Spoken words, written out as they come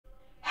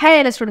Hey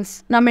hello students,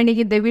 நம்ம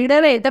இன்னைக்கு இந்த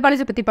வீடியோல எந்த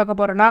காலேஜ் பத்தி பார்க்க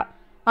போறோம்னா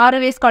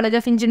RVS College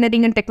of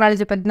Engineering and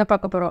Technology பத்தி தான்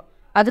பார்க்க போறோம்.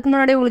 அதுக்கு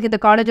முன்னாடி உங்களுக்கு இந்த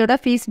காலேஜோட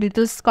fees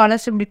details,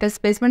 scholarship details,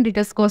 placement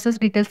details, courses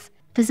details,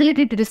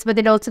 facility details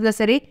பத்தி டவுட்ஸ் இருந்தா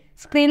சரி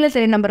ஸ்கிரீன்ல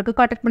தெரிய நம்பருக்கு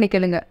கான்டாக்ட் பண்ணி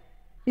கேளுங்க.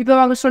 இப்போ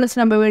வாங்க ஸ்டூடெண்ட்ஸ்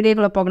நம்ம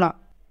வீடியோக்குள்ள போகலாம்.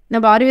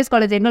 நம்ம RVS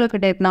காலேஜ் எங்க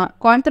லொகேட் இருக்குன்னா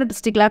கோயம்புத்தூர்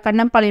டிஸ்ட்ரிக்ட்ல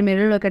கண்ணம்பாளையம்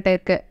ஏரியால லொகேட்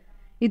இருக்கு.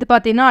 இது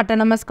பார்த்தீங்கன்னா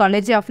autonomous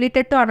college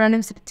affiliated to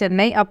University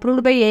Chennai,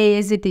 approved by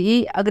AICTE,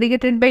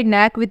 aggregated by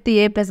NAC with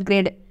A+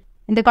 grade.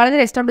 இந்த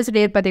காலேஜில் எஸ்டாப்ளிஷ்ட்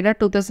இயர் பார்த்தீங்கன்னா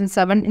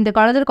 2007. இந்த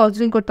காலேஜில்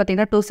கவுன்சிலிங் கோட்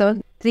பார்த்தீங்கன்னா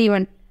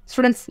 2731.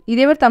 ஸ்டூடெண்ட்ஸ்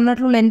இதே மாதிரி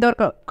தமிழ்நாட்டில் உள்ள எந்த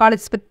ஒரு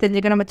காலேஜ் பற்றி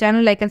தெரிஞ்சுக்க நம்ம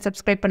சேனல் லைக் அண்ட்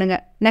சப்ஸ்கிரைப்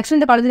பண்ணுங்கள். நெக்ஸ்ட்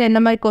இந்த காலேஜில் என்ன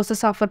மாதிரி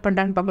கோர்சஸ் ஆஃபர்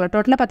பண்ணுறான்னு பார்க்கலாம்.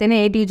 டோட்டலாக பார்த்தீங்கன்னா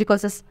 8 UG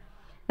courses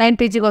 9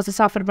 PG courses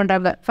offer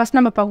பண்ணுறாங்க. ஃபர்ஸ்ட்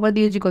நம்ம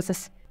பார்க்கும்போது UG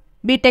courses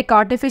BTech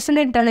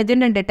artificial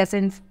intelligence and data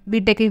science,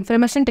 BTech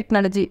information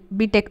technology,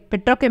 BTech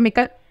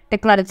petrochemical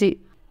technology,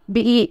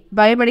 BE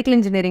biomedical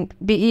engineering,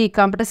 BE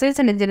computer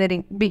science and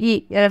engineering, BE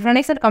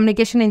electronics and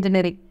communication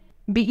engineering,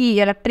 BE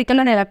Electrical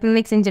and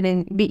Electronics Engineering,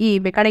 BE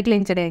Mechanical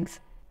Engineering,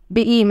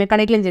 BE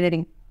Mechanical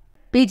Engineering.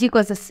 PG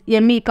courses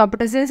ME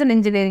Computer Science and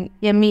Engineering,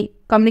 ME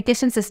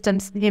Communication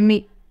Systems, ME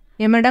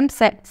M&M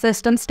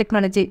Systems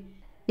Technology,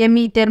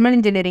 ME Thermal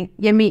Engineering,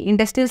 ME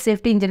Industrial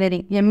Safety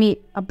Engineering, ME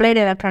Applied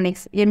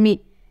Electronics, ME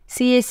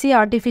CSC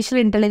Artificial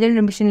Intelligence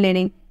and Machine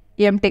Learning,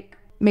 MTech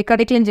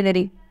Mechanical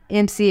Engineering,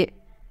 MCA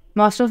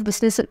Master of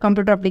Business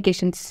Computer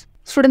Applications.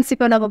 Students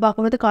இப்போ நம்ம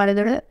பார்க்கும்போது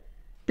காலேஜோட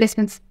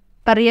placements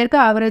per இயருக்கு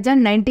ஆவரேஜாக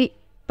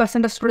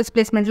 90% of students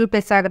பிளேஸ்மெண்ட்டில்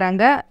place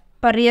ஆகுறாங்க.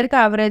 per இயருக்கு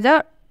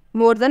ஆவரேஜாக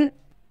மோர் தென்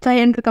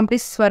 500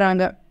 companies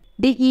வராங்க.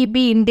 DEB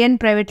Indian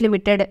private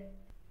limited,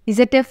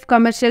 ZF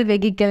commercial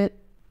vehicle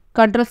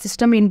control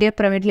system India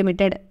private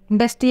limited,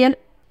 industrial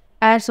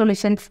ஏர்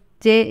solutions,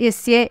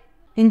 JSA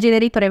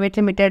engineering private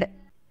limited,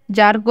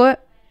 ஜார்கோ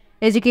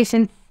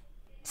education,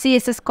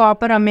 CSS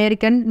copper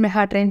American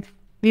மெகாட்ரென்ஸ்,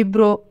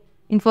 Wipro,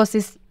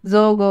 Infosys,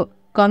 Joko,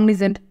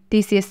 Cognizant,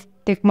 TCS,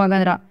 tech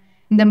Mahindra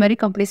இந்த மாதிரி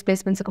companies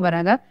பிளேஸ்மெண்ட்ஸுக்கு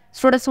வராங்க.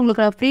 Students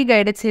உங்களுக்கு free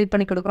guidance help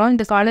பண்ணி கொடுக்குறோம்.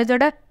 இந்த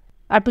காலேஜோட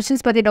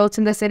admissions பற்றி doubts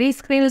இருந்தால் சரி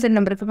ஸ்க்ரீனில் சரி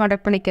நம்பருக்கு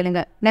கான்டாக்ட் பண்ணி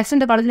கேளுங்க. நெக்ஸ்ட்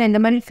இந்த காலேஜில் எந்த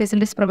மாதிரி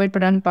ஃபெசிலிட்டிஸ் ப்ரொவைட்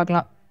பண்ணுறான்னு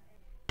பார்க்கலாம்.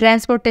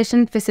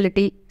 Transportation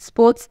facility,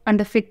 sports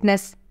and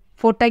fitness,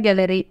 photo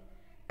gallery,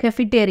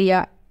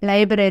 கெஃபிட்டேரியா,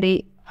 library,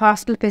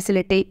 hostel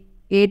facility,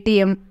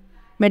 ATM,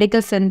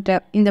 medical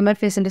centre இந்த மாதிரி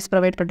ஃபெசிலிட்டிஸ்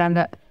ப்ரொவைட்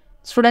பண்ணுறாங்க.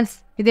 ஸ்டூடெண்ட்ஸ்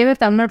இதேவே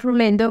தமிழ்நாட்டில்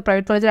உள்ள எந்த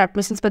ப்ரைவேட் காலேஜில்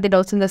அட்மிஷன்ஸ் பற்றி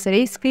டவுட்ஸ் இருந்தால்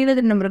சரி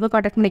ஸ்க்ரீனில் நம்பருக்கு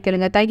கான்டாக்ட் பண்ணி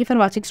கேளுங்க. தேங்க்யூ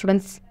ஃபார் வாட்சிங்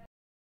ஸ்டூடெண்ட்ஸ்.